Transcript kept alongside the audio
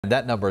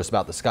That number is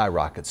about to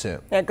skyrocket soon.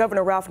 And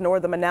Governor Ralph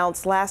Northam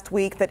announced last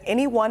week that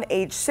anyone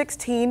age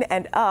 16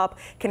 and up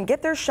can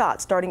get their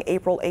shot starting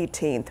April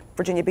 18th.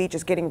 Virginia Beach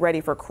is getting ready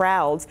for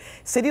crowds.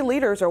 City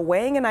leaders are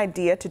weighing an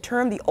idea to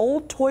turn the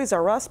old Toys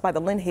R Us by the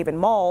Lynnhaven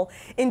Mall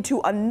into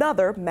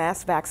another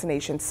mass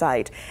vaccination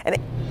site. And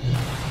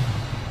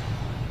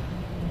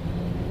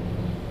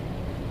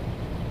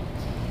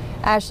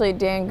Ashley,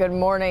 Dan, good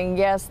morning.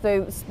 Yes,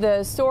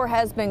 the store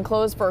has been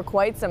closed for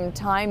quite some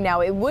time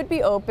now. It would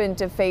be open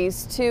to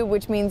phase 2,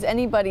 which means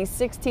anybody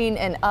 16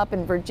 and up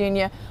in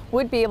Virginia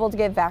would be able to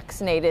get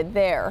vaccinated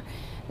there.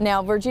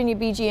 Now, Virginia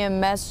Beach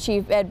EMS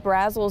Chief Ed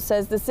Brazel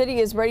says the city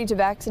is ready to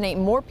vaccinate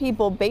more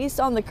people based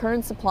on the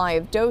current supply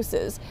of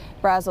doses.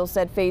 Brazel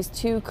said phase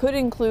 2 could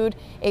include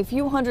a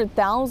few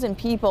 100,000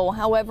 people.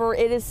 However,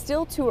 it is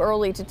still too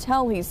early to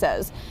tell, he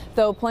says.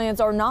 Though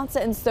plans are not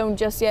set in stone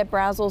just yet,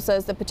 Brazel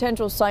says the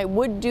potential site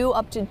would do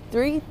up to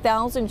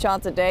 3,000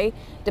 shots a day,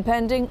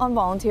 depending on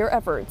volunteer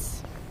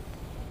efforts.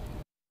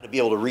 To be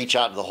able to reach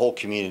out to the whole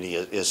community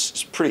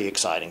is pretty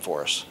exciting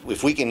for us.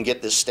 If we can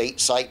get this state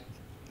site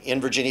in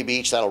Virginia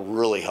Beach, that'll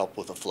really help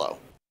with the flow.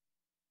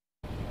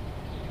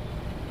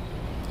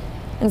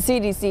 And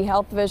CDC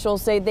health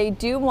officials say they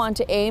do want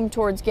to aim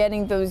towards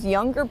getting those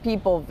younger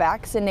people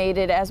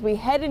vaccinated as we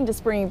head into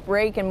spring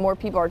break and more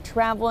people are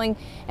traveling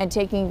and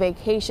taking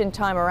vacation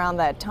time around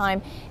that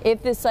time.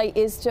 If this site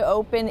is to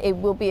open, it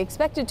will be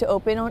expected to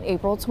open on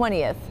April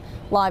 20th.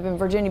 Live in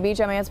Virginia Beach,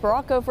 I'm Ann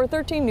Sparacco for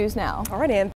 13 News Now. All right, Ann.